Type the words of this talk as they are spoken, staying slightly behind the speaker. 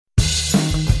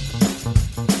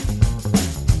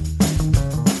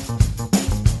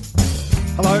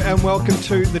and welcome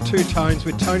to The Two Tones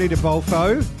with Tony de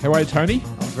Bolfo. How are you, Tony?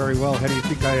 I'm very well. How do you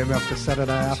think I am after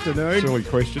Saturday afternoon? Silly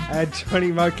question. And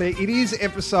Tony Moclair. It is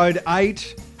episode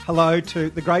 8. Hello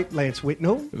to the great Lance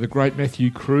Whitnell. The great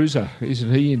Matthew Cruiser.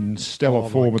 Isn't he in stellar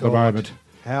form at the moment?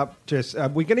 We're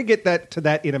going to get to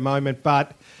that in a moment,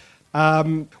 but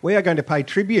we are going to pay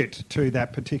tribute to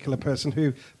that particular person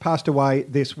who passed away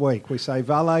this week. We say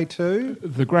Vale to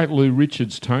the great Lou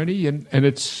Richards, Tony, and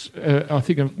it's, I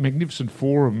think, a magnificent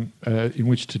forum in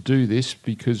which to do this,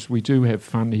 because we do have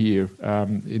fun here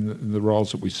in the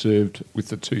roles that we served with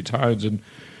the Two Tones.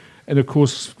 And of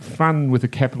course, fun with a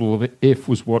capital of F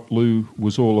was what Lou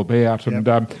was all about. Yep.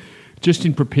 And just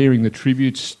in preparing the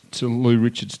tributes to Lou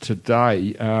Richards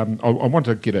today, I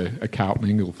wanted to get a Carlton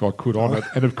angle, if I could, on it.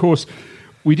 And of course,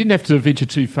 we didn't have to venture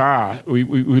too far. We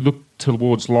looked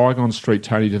towards Lygon Street,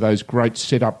 Tony, to those great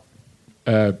set-up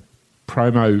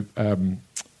promo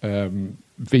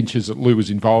ventures that Lou was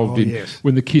involved in. Yes.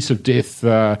 When the kiss of death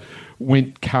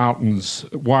went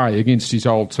Carlton's way against his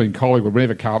old team, Collingwood.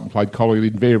 Whenever Carlton played Collingwood,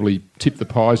 he'd invariably tip the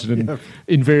pies, and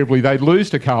invariably they'd lose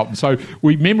to Carlton. So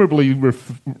we memorably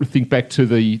think back to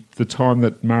the time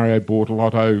that Mario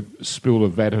Bortolotto spilled a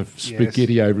vat of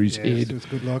spaghetti over his head. It was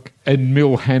good luck. And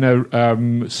Mil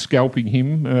Hanna scalping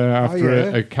him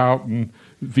after a Carlton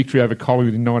victory over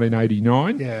Collingwood in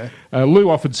 1989. Yeah. Lou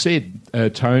often said,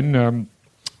 Tone,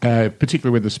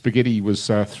 particularly when the spaghetti was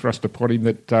thrust upon him,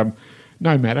 that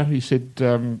no matter, he said,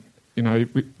 the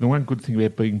one good thing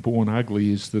about being born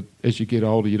ugly is that as you get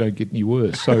older, you don't get any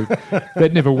worse. So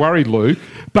that never worried Lou.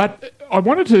 But I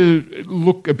wanted to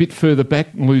look a bit further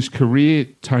back in Lou's career,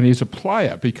 Tony, as a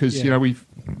player, because,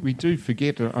 we do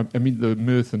forget, the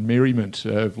mirth and merriment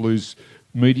of Lou's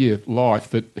media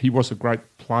life, that he was a great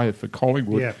player for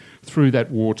Collingwood through that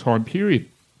wartime period.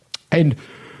 And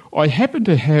I happen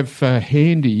to have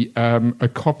handy a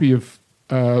copy of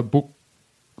a book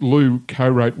Lou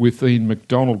co-wrote with Ian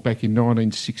MacDonald back in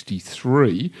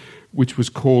 1963, which was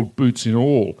called Boots and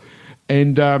All.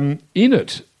 And in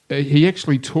it, he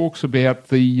actually talks about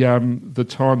the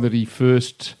time that he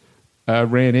first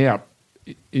ran out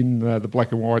in the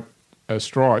black and white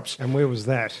stripes. And where was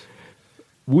that?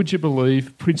 Would you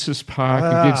believe Princess Park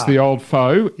against the Old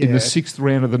Foe in the 6th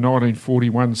round of the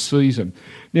 1941 season?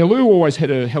 Now, Lou always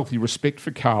had a healthy respect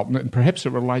for Carlton, and perhaps it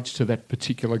relates to that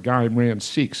particular game, round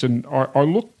 6. And I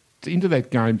looked into that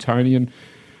game, Tony, and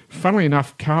funnily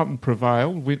enough, Carlton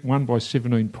prevailed, won by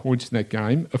 17 points in that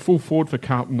game. A full forward for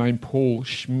Carlton named Paul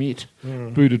Schmidt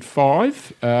booted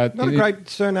 5. Not a great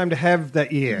surname to have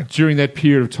that year. During that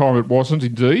period of time, it wasn't,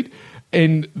 indeed.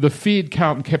 And the feared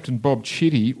Carlton captain Bob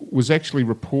Chitty was actually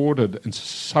reported and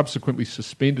subsequently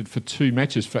suspended for 2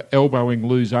 matches for elbowing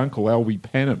Lou's uncle, Albie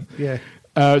Panham. Yeah.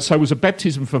 So it was a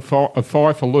baptism of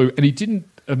fire for Lou, and he didn't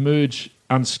emerge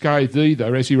unscathed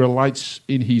either, as he relates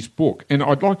in his book. And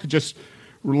I'd like to just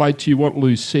relate to you what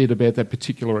Lou said about that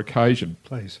particular occasion.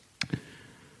 Please.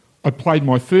 I played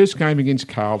my first game against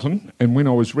Carlton, and when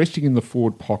I was resting in the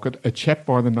forward pocket, a chap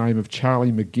by the name of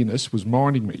Charlie McGuinness was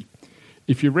minding me.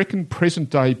 If you reckon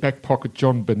present-day back pocket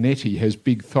John Bonetti has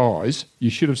big thighs, you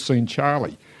should have seen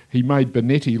Charlie. He made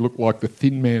Bonetti look like the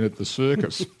thin man at the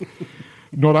circus.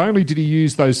 Not only did he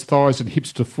use those thighs and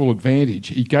hips to full advantage,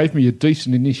 he gave me a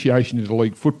decent initiation into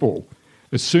league football.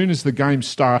 As soon as the game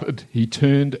started, he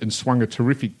turned and swung a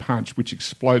terrific punch which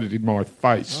exploded in my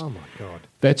face. Oh, my God.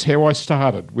 That's how I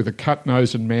started, with a cut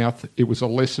nose and mouth. It was a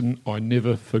lesson I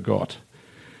never forgot.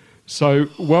 So,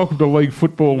 welcome to league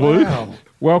football, Lou. Wow.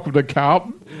 Welcome to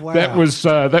Carlton. Wow.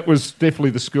 That was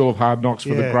definitely the school of hard knocks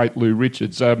for the great Lou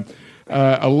Richards. A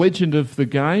legend of the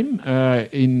game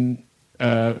in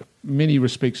many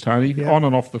respects, Tony, on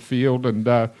and off the field,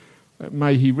 and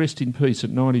may he rest in peace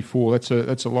at 94.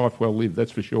 That's a life well lived,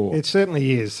 that's for sure. It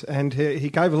certainly is, and he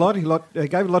gave a lot. He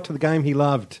gave a lot to the game he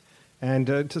loved, and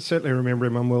to certainly remember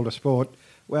him on World of Sport.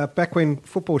 Well, back when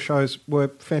football shows were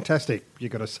fantastic,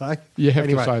 you've got to say. You have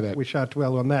to say that. We shan't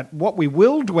dwell on that. What we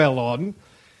will dwell on,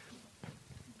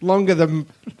 longer than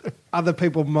other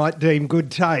people might deem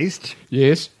good taste.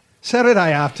 Yes.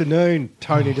 Saturday afternoon,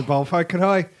 Tony de Bolfo. Can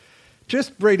I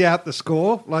just read out the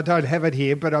score? Well, I don't have it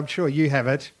here, but I'm sure you have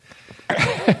it.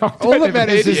 All that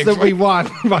matters is that we won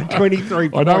by 23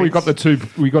 points. I know we got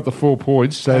the 4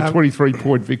 points,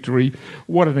 23-point victory.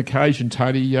 What an occasion,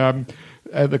 Tony.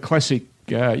 The classic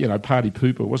party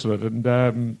pooper, wasn't it?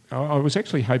 And I was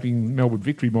actually hoping Melbourne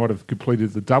Victory might have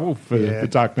completed the double for the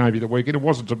Dark Navy the weekend. It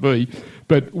wasn't to be,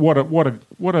 but what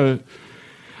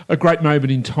a great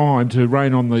moment in time to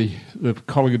rain on the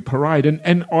Collingwood parade.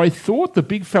 And I thought the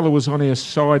big fella was on our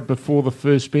side before the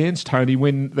first bands, Tony,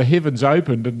 when the heavens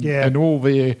opened and all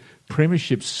their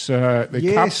premierships,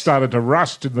 the cups started to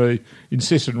rust in the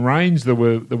incessant rains that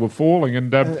were falling,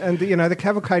 and the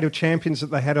cavalcade of champions that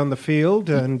they had on the field,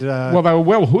 and well, they were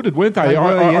well hooded, weren't they?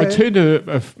 I turned to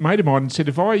a mate of mine and said,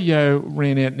 if I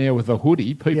ran out now with a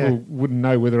hoodie, people wouldn't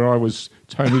know whether I was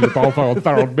Tony de Bolfo or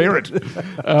Thorold Merritt,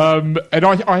 and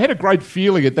I had a great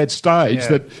feeling at that stage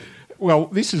that. Well,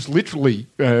 this is literally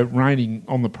raining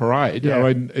on the parade. Yeah.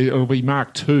 I mean, it'll be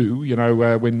Mark II,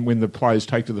 when the players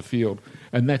take to the field,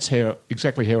 and that's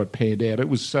exactly how it panned out. It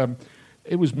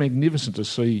was magnificent to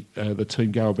see the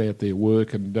team go about their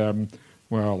work, and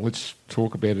let's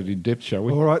talk about it in depth, shall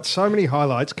we? All right, so many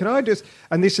highlights. Can I just,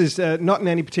 and this is not in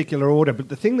any particular order, but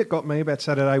the thing that got me about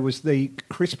Saturday was the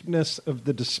crispness of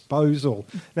the disposal.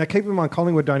 Now, keep in mind,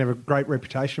 Collingwood don't have a great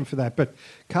reputation for that, but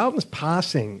Carlton's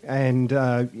passing and,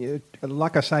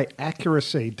 like I say,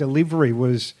 accuracy, delivery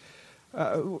was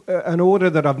an order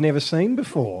that I've never seen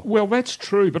before. Well, that's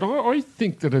true, but I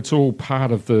think that it's all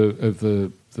part of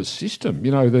the system.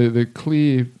 The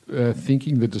clear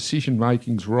thinking, the decision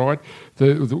making's right,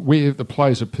 where the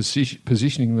players are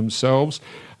positioning themselves,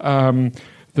 the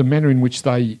manner in which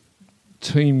they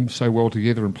team so well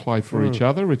together and play for each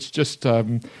other. It's just,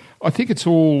 I think it's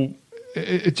all.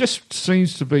 It just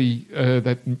seems to be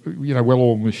that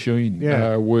well-oiled machine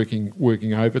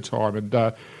working overtime,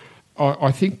 and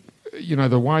I think.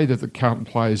 The way that the Carlton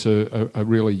players are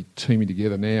really teaming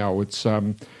together now, it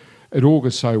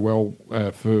augurs so well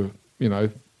for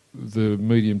the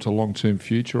medium to long term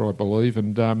future, I believe.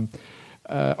 And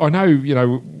I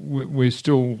know we're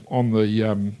still on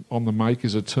the make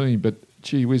as a team, but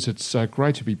gee whiz, it's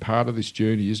great to be part of this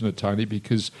journey, isn't it, Tony?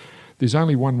 Because there's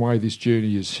only one way this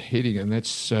journey is heading, and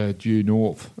that's due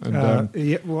north. And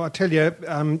I tell you,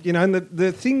 and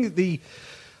the thing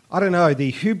I don't know,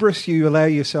 the hubris you allow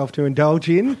yourself to indulge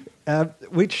in,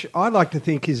 which I like to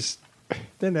think is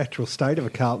the natural state of a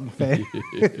Carlton fan.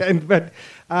 But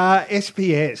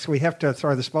SPS, we have to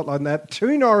throw the spotlight on that.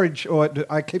 2 Norwich, or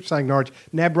I keep saying Norwich,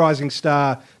 NAB Rising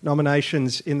Star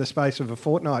nominations in the space of a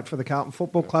fortnight for the Carlton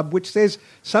Football Club, which says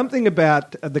something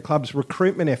about the club's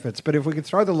recruitment efforts. But if we could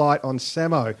throw the light on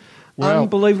Samo,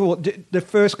 unbelievable. The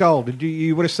first goal,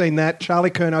 you would have seen that. Charlie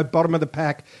Curnow, bottom of the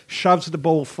pack, shoves the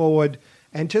ball forward.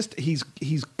 And just his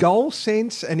goal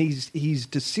sense and his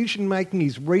decision making,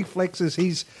 his reflexes,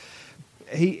 he's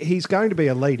going to be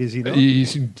elite, is he not?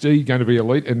 He's indeed going to be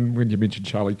elite. And when you mentioned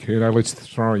Charlie Curnow, let's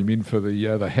throw him in for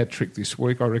the hat trick this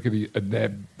week. I reckon a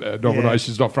NAB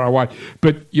nomination's not far away.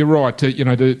 But you're right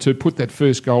to put that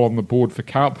first goal on the board for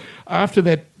Carlton after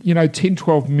that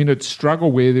 10-12 minute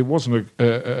struggle where there wasn't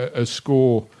a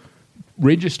score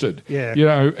registered. Yeah.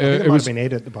 It might have been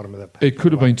Ed at the bottom of that. It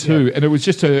could have been too. Yeah. And it was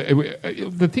just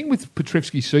the thing with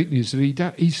Petrevsky-Seton is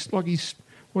that he's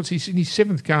in his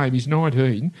 7th game, he's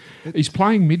 19, he's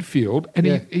playing midfield,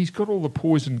 and he's got all the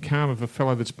poise and calm of a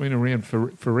fellow that's been around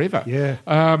forever. Yeah.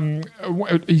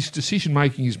 His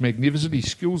decision-making is magnificent,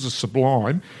 his skills are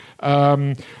sublime.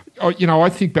 I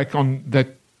think back on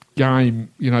that game,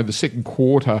 the second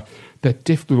quarter, that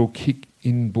deft little kick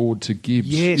inboard to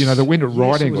Gibbs, that went at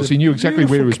right angles. He knew exactly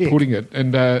where he was putting it,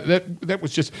 and that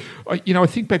was just, I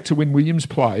think back to when Williams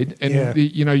played, and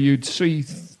you'd see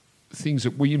things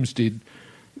that Williams did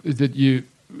that you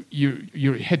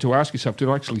had to ask yourself, did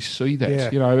I actually see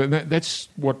that? Yeah. And that's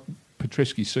what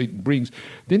Petrevsky-Seton brings.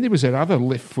 Then there was that other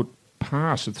left foot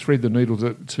pass that thread the needle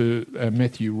to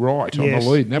Matthew Wright on the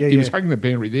lead. And he was hugging the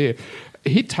boundary there.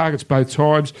 Hit targets both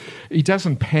times. He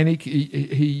doesn't panic.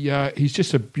 He's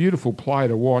just a beautiful player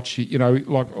to watch.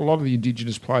 Like a lot of the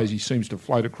Indigenous players, he seems to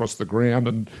float across the ground.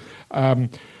 And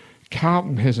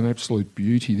Carlton has an absolute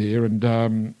beauty there. And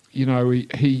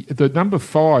the number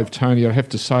 5, Tony, I have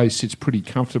to say, sits pretty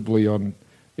comfortably on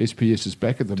SPS's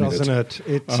back at the minute. Doesn't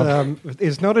it?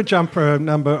 It's not a jumper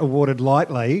number awarded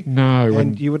lightly. No.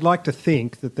 And you would like to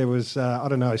think that there was,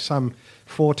 some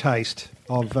foretaste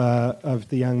of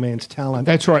the young man's talent.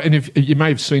 That's right. And if you may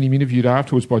have seen him interviewed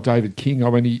afterwards by David King. I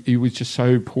mean, he was just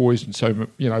so poised and so,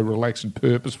 relaxed and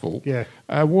purposeful. Yeah.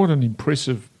 What an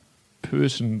impressive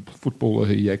footballer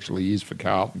he actually is for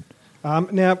Carlton.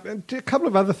 Now, a couple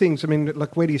of other things. I mean,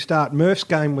 where do you start? Murph's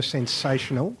game was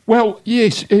sensational. Well,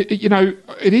 yes.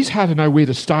 It is hard to know where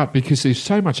to start because there's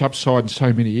so much upside in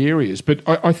so many areas. But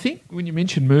I think when you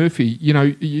mention Murphy,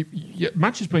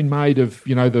 much has been made of,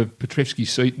 the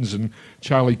Petrevsky-Setons and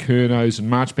Charlie Curnows and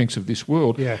Marchbanks of this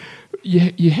world. Yeah.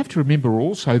 you have to remember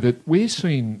also that we're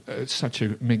seeing such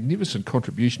a magnificent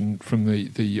contribution from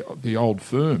the old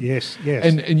firm. Yes.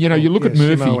 And you know, you look at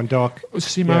Murphy, Simo and Doc.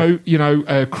 you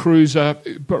know, Cruiser,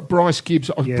 Bryce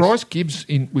Gibbs. Yes. Bryce Gibbs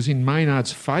was in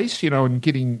Maynard's face, you know, and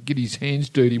get his hands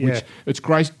dirty. Which it's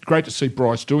great to see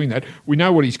Bryce doing that. We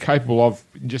know what he's capable of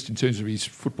just in terms of his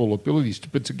football abilities,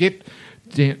 but to get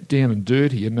down and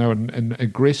dirty, you know, and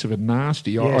aggressive and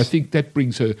nasty. I think that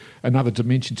brings another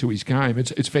dimension to his game.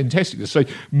 It's fantastic to see.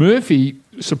 Murphy,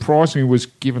 surprisingly, was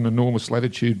given enormous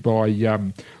latitude by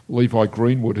Levi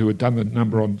Greenwood, who had done the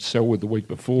number on Selwood the week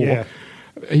before. Yeah.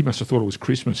 He must have thought it was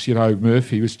Christmas. You know,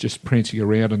 Murphy was just prancing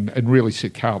around and really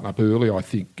set Carlton up early, I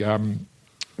think,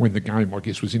 when the game, I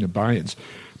guess, was in abeyance.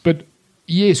 But,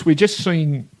 yes, we're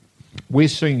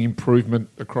seeing improvement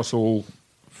across all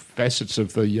facets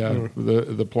of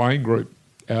the playing group,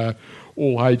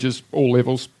 all ages, all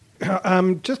levels.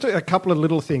 Just a couple of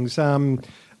little things.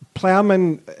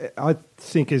 Plowman, I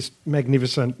think, is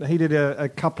magnificent. He did a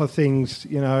couple of things,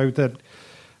 you know, that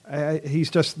he's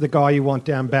just the guy you want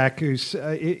down back, who's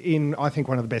in, I think,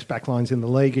 one of the best back lines in the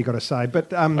league, you've got to say.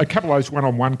 But a couple of those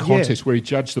one-on-one contests where he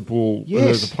judged the ball,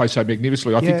 the play so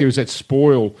magnificently. I think there was that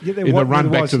spoil in the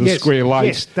run back to the square late.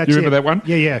 Yes, do you remember that one?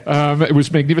 Yeah. It was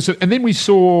magnificent. And then we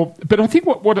saw, but I think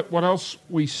what else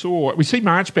we saw, we see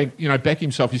Marchbank, you know, back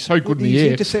himself. He's so good in the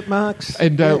air. Intercept marks.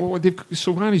 And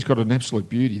Silvani's got an absolute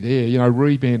beauty there, you know,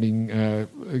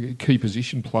 rebounding key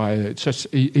position player. It's just,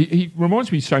 he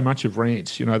reminds me so much of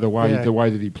Rance, you know, the way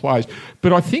that he plays.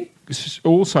 But I think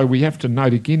also we have to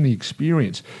note again the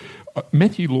experience.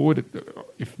 Matthew Lloyd,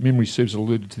 if memory serves,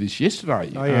 alluded to this yesterday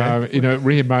in a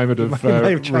rare moment of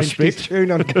respect. His tune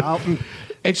on Carlton.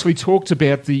 Actually talked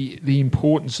about the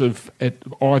importance of at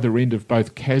either end of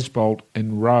both Casbolt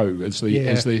and Rowe as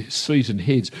the season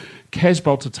heads.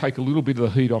 Casbolt to take a little bit of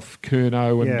the heat off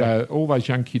Curnow and all those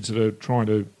young kids that are trying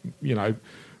to, you know,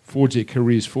 forge their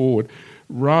careers forward.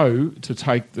 Rowe to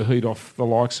take the heat off the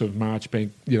likes of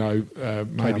Marchbank, you know,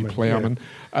 maybe Plowman.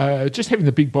 Just having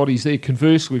the big bodies there.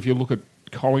 Conversely, if you look at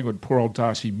Collingwood, poor old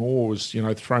Darcy Moore was, you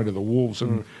know, thrown to the wolves,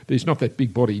 and there's not that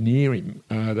big body near him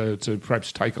to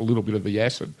perhaps take a little bit of the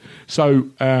acid. So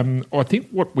I think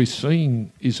what we're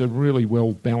seeing is a really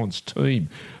well-balanced team.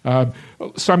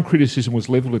 Some criticism was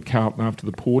levelled at Carlton after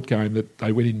the Port game that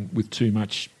they went in with too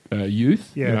much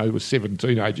youth. You know, there were 7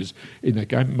 teenagers in that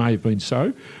game. It may have been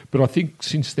so. But I think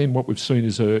since then what we've seen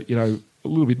is a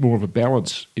little bit more of a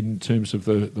balance in terms of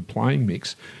the playing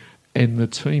mix, and the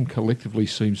team collectively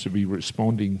seems to be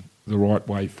responding the right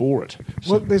way for it.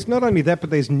 So, well, there's not only that, but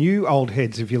there's new old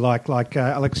heads, if you like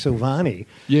Alex Silvani.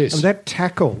 Yes. And that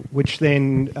tackle, which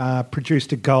then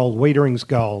produced a goal, Wiedering's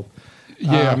goal,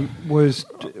 was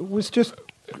just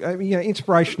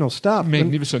inspirational stuff.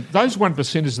 Magnificent. Those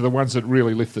 1%ers are the ones that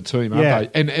really lift the team,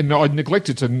 aren't they? And I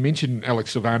neglected to mention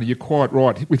Alex Silvani. You're quite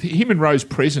right. With him and Rowe's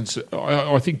presence,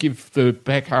 I think give the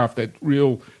back half that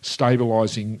real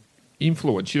stabilising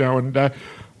influence, you know, and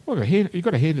you've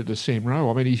got to hand it to Sam Rowe.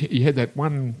 I mean, he had that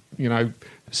one, you know,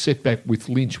 setback with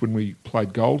Lynch when we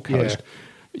played Gold Coast.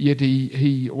 Yet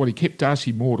he kept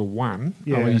Darcy Moore to 1.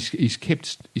 Yeah. I mean, he's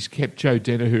kept Joe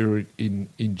Danaher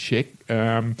in check.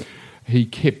 He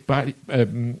kept Buddy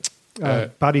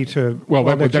to... Well,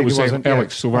 that was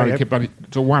Alex Silvani kept Buddy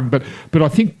to 1. But I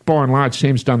think, by and large,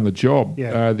 Sam's done the job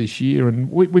this year.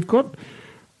 And we've got...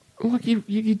 Look, you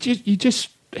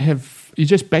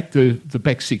just back the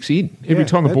back 6 in. Every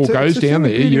time the ball goes down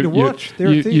there,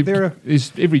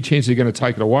 there's every chance they're going to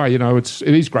take it away. You know, it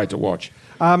is great to watch.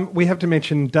 We have to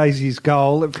mention Daisy's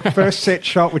goal, first set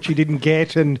shot which he didn't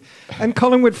get, and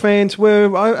Collingwood fans were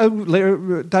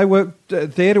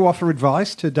there to offer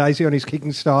advice to Daisy on his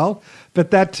kicking style.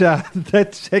 But that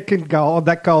second goal,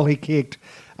 that goal he kicked,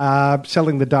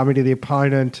 selling the dummy to the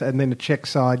opponent, and then a check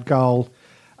side goal.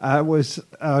 I've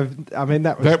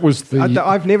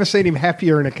never seen him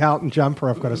happier in a Carlton jumper,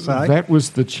 I've got to say. That was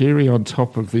the cherry on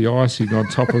top of the icing on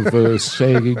top of the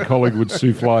sagging Collingwood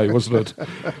souffle, wasn't it?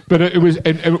 But it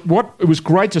was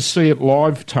great to see it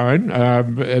live, Tone,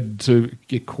 and to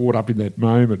get caught up in that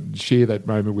moment and share that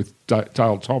moment with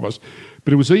Dale Thomas.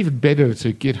 But it was even better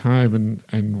to get home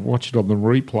and watch it on the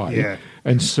replay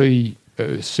and see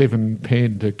 7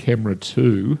 pan to camera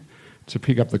 2 to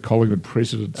pick up the Collingwood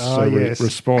president's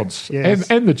response. Yes.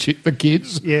 And the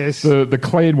kids. Yes. The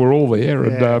clan were all there.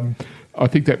 And I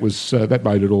think that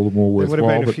made it all the more worthwhile. There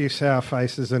would have been a few sour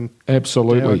faces and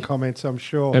absolutely dour comments, I'm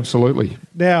sure. Absolutely.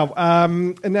 Now,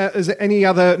 is there any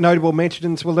other notable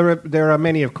mentions? Well, there are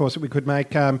many, of course, that we could make.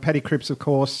 Paddy Cripps, of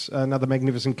course, another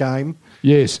magnificent game.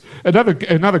 Yes,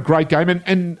 another great game,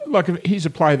 and like he's a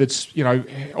player that's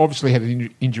obviously had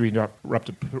an injury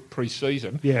interrupted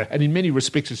pre-season, and in many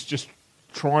respects, it's just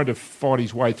trying to fight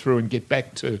his way through and get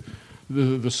back to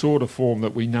the sort of form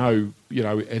that we know,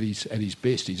 at his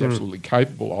best, he's absolutely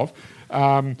capable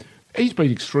of. He's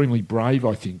been extremely brave,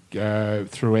 I think,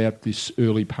 throughout this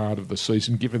early part of the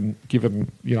season, given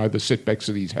the setbacks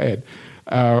that he's had.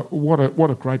 What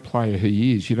a great player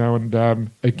he is, and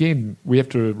again, we have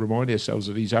to remind ourselves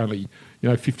that he's only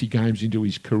 50 games into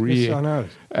his career. Yes, I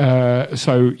know.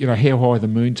 So how high the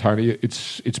moon, Tony?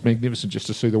 It's magnificent just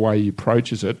to see the way he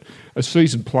approaches it. A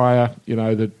seasoned player,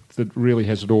 that really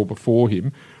has it all before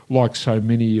him, like so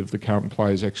many of the Carlton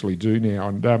players actually do now.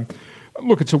 And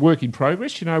look, it's a work in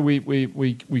progress.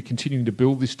 We're continuing to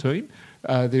build this team.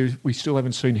 We still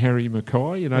haven't seen Harry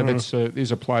Mackay.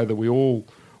 There's a player that we all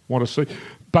want to see.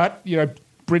 But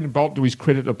Brendan Bolton, to his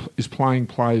credit, is playing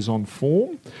players on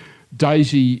form.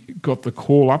 Daisy got the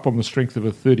call up on the strength of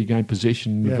a 30-game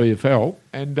possession in the VFL,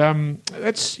 and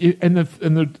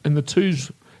the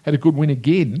twos had a good win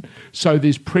again. So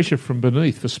there's pressure from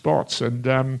beneath for spots,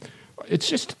 and it's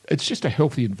just a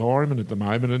healthy environment at the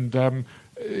moment, and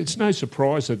it's no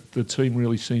surprise that the team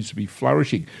really seems to be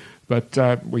flourishing.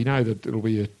 But we know that it'll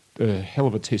be a hell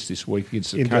of a test this week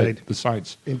against the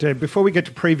Saints. Indeed. Before we get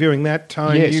to previewing that,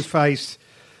 Tone, yes. You face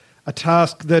a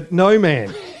task that no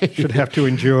man should have to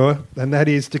endure, and that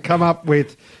is to come up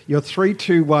with your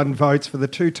 3-2-1 votes for the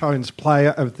Two Tones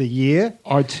Player of the Year.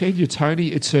 I tell you, Tony,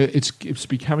 it's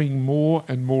becoming more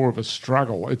and more of a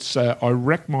struggle. I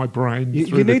rack my brain.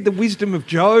 You need the wisdom of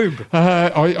Job.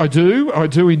 I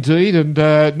do indeed, and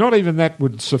not even that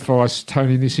would suffice,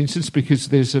 Tony, in this instance, because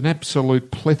there's an absolute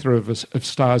plethora of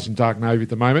stars in Dark Navy at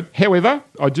the moment. However,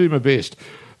 I do my best.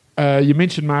 You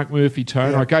mentioned Mark Murphy,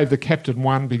 Tone. I gave the captain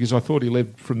one because I thought he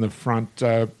led from the front,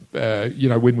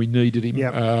 when we needed him.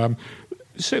 Yep.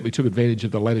 Certainly took advantage of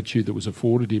the latitude that was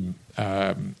afforded him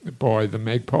by the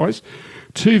Magpies.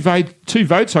 Two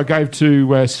votes I gave to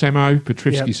Samo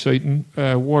Petrevski-Seton.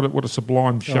 What a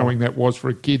sublime showing that was for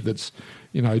a kid that's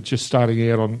just starting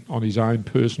out on his own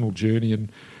personal journey,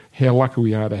 and how lucky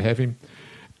we are to have him.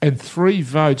 And 3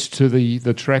 votes to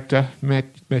the tractor,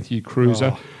 Matthew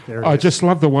Cruiser. I just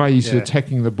love the way he's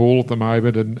attacking the ball at the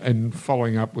moment and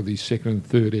following up with his second and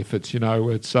third efforts.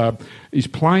 He's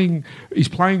playing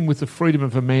with the freedom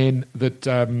of a man that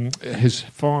has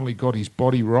finally got his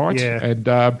body right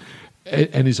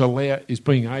and is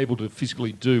being able to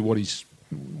physically do what he's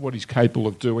capable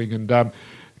of doing. And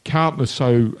Carlton is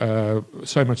so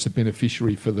much the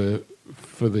beneficiary for the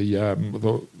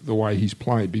way he's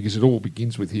played, because it all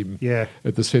begins with him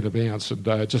at the centre bounce, and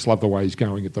just love the way he's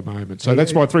going at the moment. So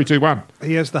that's my 3-2-1.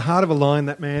 He has the heart of a lion,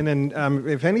 that man, and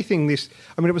if anything, it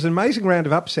was an amazing round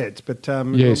of upsets, but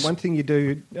one thing you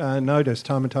do notice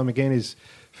time and time again is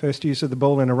first use of the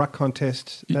ball in a ruck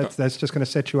contest. That's just going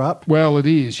to set you up. Well, it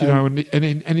is, and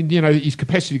his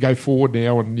capacity to go forward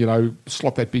now and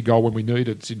slot that big goal when we need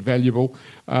it, it's invaluable.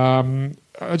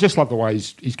 I just love the way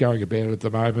he's going about it at the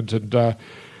moment, and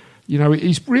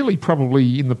he's really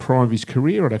probably in the prime of his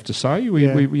career, I'd have to say.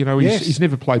 He's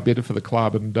never played better for the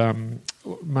club, and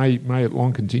may it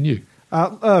long continue.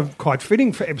 Quite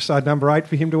fitting for episode number 8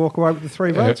 for him to walk away with the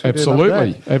 3 votes.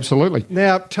 Absolutely.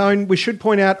 Now, Tone, we should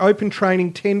point out open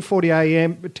training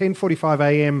 10:45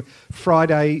 a.m.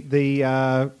 Friday.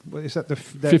 Is that the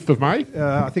 5th of May?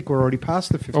 I think we're already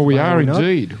past the 5th. Oh, we are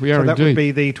indeed. We are so indeed. That would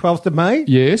be the 12th of May.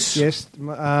 Yes. Yes.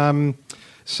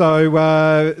 So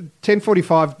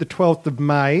 10:45, the 12th of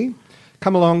May.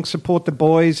 Come along, support the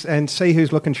boys, and see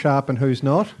who's looking sharp and who's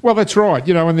not. Well, that's right.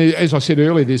 And as I said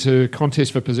earlier, there's a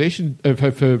contest for possession for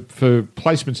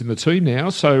placements in the team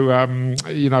now. So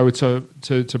it's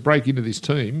to break into this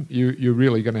team, you're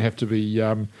really going to have to be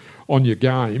on your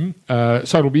game.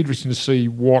 So it'll be interesting to see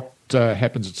what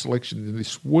happens at selection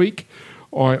this week.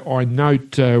 I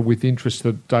note with interest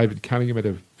that David Cunningham had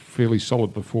a fairly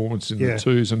solid performance in the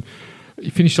twos, and he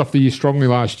finished off the year strongly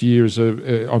last year as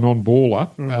an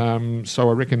on-baller. So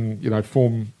I reckon,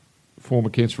 form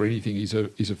against for anything is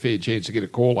a fair chance to get a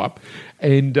call up.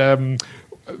 And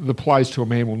the players to a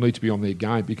man will need to be on their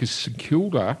game, because St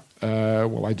Kilda,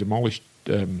 they demolished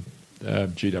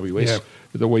GWS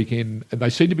at the weekend, and they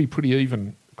seem to be pretty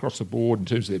even across the board in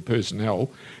terms of their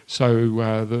personnel. So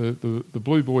the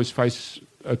Blue Boys face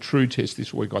a true test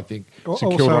this week, I think. Also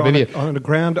on a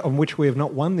ground on which we have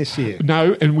not won this year.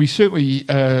 No, and we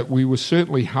were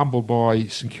certainly humbled by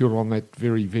St Kilda on that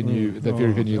very venue,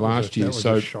 last year.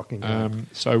 So shocking.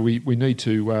 So we need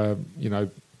to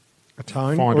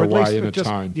atone, find a way and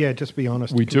atone. Just be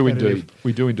honest. We do indeed.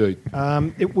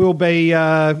 It will be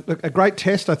a great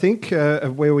test, I think,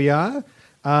 of where we are.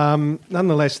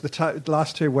 Nonetheless, the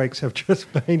last 2 weeks have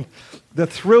just been the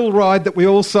thrill ride that we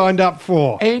all signed up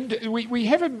for. And we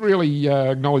haven't really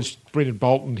acknowledged Brendan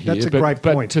Bolton here. That's a great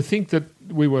point. But to think that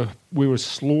we were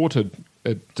slaughtered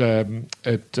at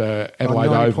Adelaide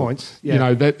Oval. Points.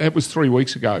 Yeah. That was 3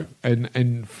 weeks ago,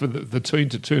 and for the team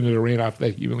to turn it around after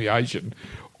that humiliation,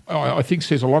 I think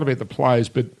says a lot about the players,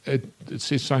 but it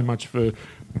says so much for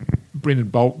Brendan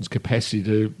Bolton's capacity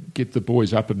to get the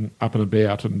boys up and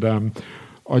about, and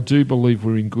I do believe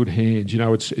we're in good hands.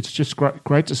 It's just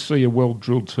great to see a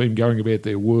well-drilled team going about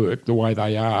their work the way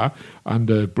they are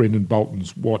under Brendan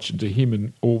Bolton's watch, and to him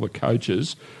and all the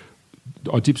coaches,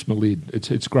 I dips my lid.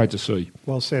 It's great to see.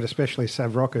 Well said, especially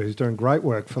Sav Rocker, who's doing great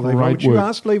work for Levi, which you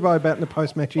asked Levi about in the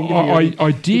post-match interview.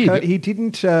 I did. He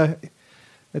didn't...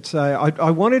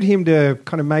 I wanted him to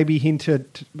kind of maybe hint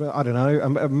at, I don't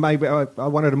know, maybe I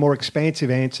wanted a more expansive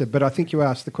answer, but I think you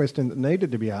asked the question that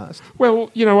needed to be asked.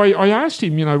 Well, I asked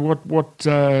him,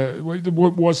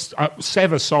 what was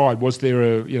Sav aside, was there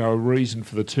a reason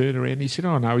for the turnaround? He said,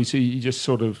 "Oh no, he just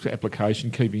sort of application,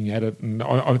 keeping at it," and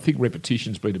I think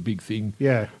repetition's been a big thing.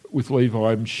 Yeah. With Levi,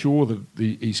 I'm sure that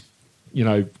he's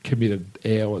committed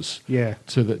hours. Yeah.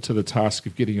 To the task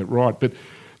of getting it right, but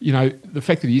the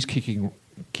fact that he's kicking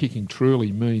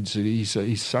truly means that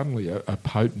he's suddenly a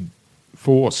potent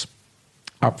force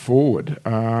up forward,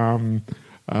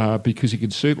 because he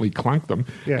can certainly clunk them.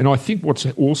 Yeah. And I think what's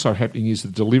also happening is the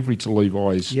delivery to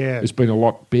Levi has been a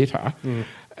lot better.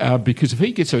 Because if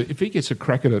he gets a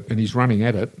crack at it and he's running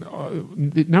at it,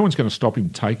 no one's going to stop him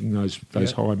taking those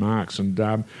high marks. And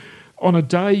on a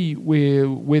day where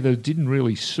weather didn't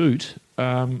really suit,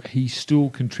 he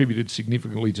still contributed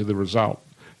significantly to the result.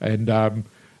 And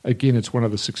again, it's one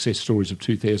of the success stories of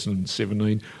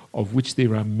 2017, of which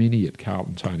there are many at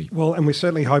Carlton, Tony. Well, and we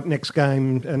certainly hope next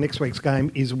week's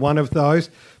game is one of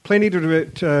those. Plenty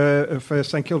for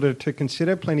St Kilda to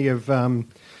consider. Plenty of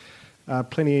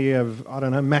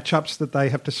matchups that they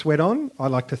have to sweat on. I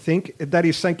like to think that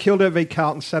is St Kilda v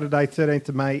Carlton, Saturday, 13th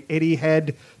of May.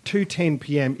 Etihad, 2:10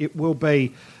 p.m. It will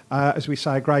be. As we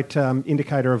say, a great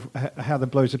indicator of how the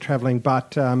Blues are travelling,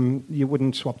 but you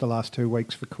wouldn't swap the last 2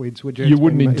 weeks for quids, would you? You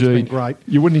wouldn't indeed. It's been great.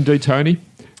 You wouldn't indeed, Tony.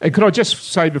 And could I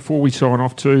just say before we sign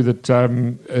off too that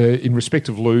in respect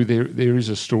of Lou, there is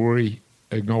a story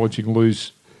acknowledging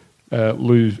Lou's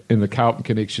and the Carlton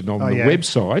connection on the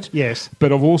website. Yes.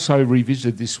 But I've also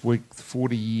revisited this week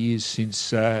 40 years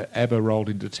since ABBA rolled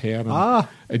into town.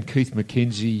 And Keith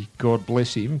McKenzie, God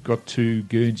bless him, got 2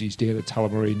 Guernseys down at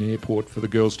Tullamarine Airport for the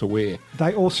girls to wear.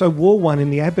 They also wore one in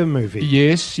the ABBA movie.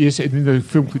 Yes. And in the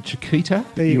film called Chiquita.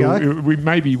 There you go.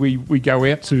 We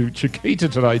go out to Chiquita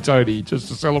today, Tony, just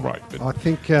to celebrate. But, I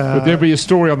think... but there'll be a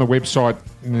story on the website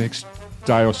in the next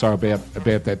day or so about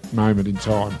that moment in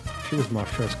time. She was my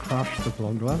first crush, the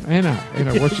blonde one. Anna,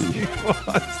 was she? She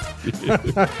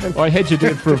was. I had you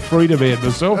down for a freedom ad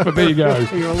myself, but there you go.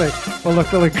 Well,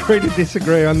 look, we'll agree to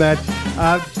disagree on that.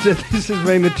 This has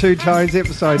been the Two Tones,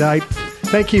 episode 8.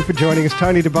 Thank you for joining us,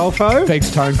 Tony de Bolfo. Thanks,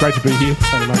 Tone. Great to be here.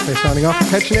 Tony Moclair signing off.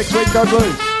 Catch you next week. Go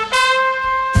Blues.